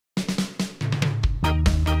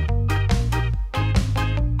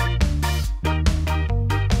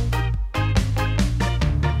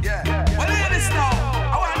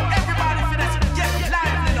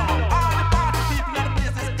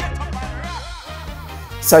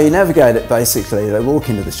So you navigate it basically, they walk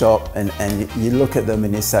into the shop and you look at them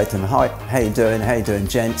and you say to them, hi, how you doing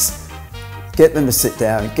gents? Get them to sit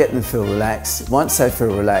down, get them to feel relaxed. Once they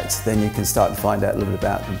feel relaxed, then you can start to find out a little bit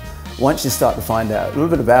about them. Once you start to find out a little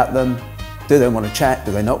bit about them, do they want to chat,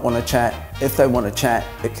 do they not want to chat? If they want to chat,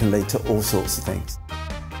 it can lead to all sorts of things.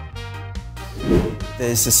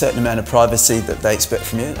 There's a certain amount of privacy that they expect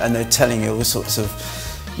from you, and they're telling you all sorts of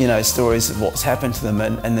stories of what's happened to them,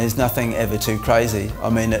 and there's nothing ever too crazy. I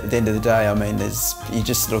mean, at the end of the day, I mean, you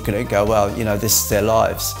just look at it and go, well, this is their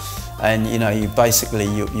lives. And you basically,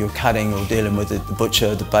 you're cutting or dealing with the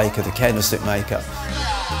butcher, the baker, the candlestick maker.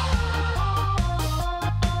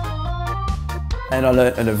 And I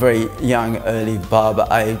learnt at a very young, early barber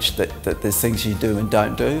age that there's things you do and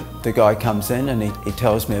don't do. The guy comes in and he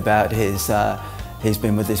tells me about he's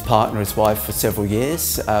been with his partner, his wife, for several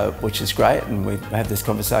years, which is great, and we have this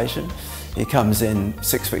conversation. He comes in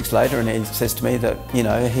 6 weeks later and he says to me that,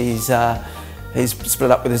 he's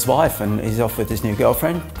split up with his wife and he's off with his new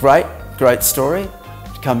girlfriend. Great story.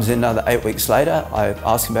 Comes in another 8 weeks later, I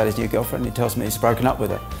ask him about his new girlfriend and he tells me he's broken up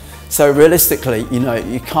with her. So realistically,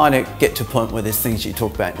 you kind of get to a point where there's things you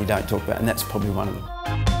talk about and you don't talk about, and that's probably one of them.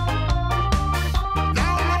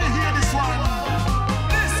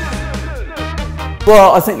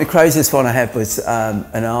 Well, I think the craziest one I had was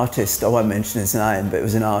an artist. I won't mention his name, but it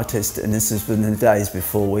was an artist, and this was in the days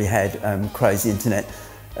before we had crazy internet.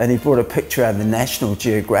 And he brought a picture out of the National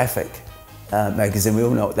Geographic magazine. We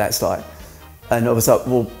all know what that's like. And I was like,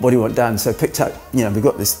 well, what do you want done? So I picked up, we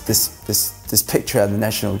got this picture out of the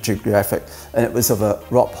National Geographic, and it was of a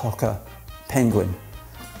rock hocker penguin,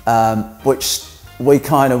 which we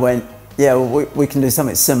kind of went, yeah, well, we can do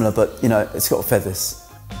something similar, but it's got feathers.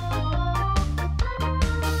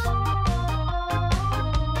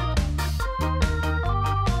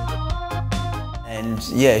 And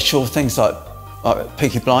yeah, sure, things like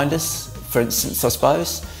Peaky Blinders, for instance, I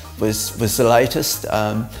suppose, was the latest.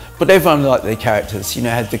 But everyone liked their characters,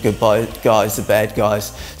 had the good guys, the bad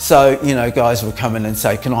guys. So, guys would come in and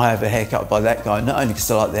say, can I have a haircut by that guy? Not only because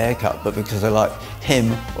they like the haircut, but because they like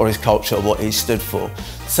him or his culture or what he stood for.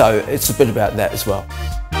 So it's a bit about that as well.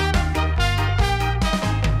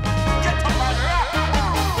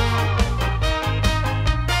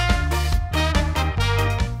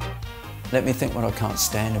 Let me think what I can't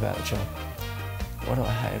stand about the job. What do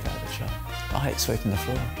I hate about the job? I hate sweeping the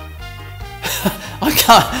floor.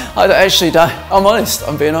 I actually don't. I'm honest,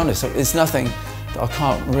 I'm being honest. There's nothing that I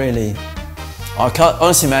can't really,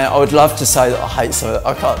 honestly man, I would love to say that I hate something.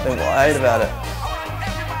 I can't think what I hate about it.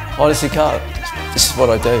 Honestly can't. This is what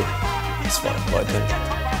I do. This is what I do.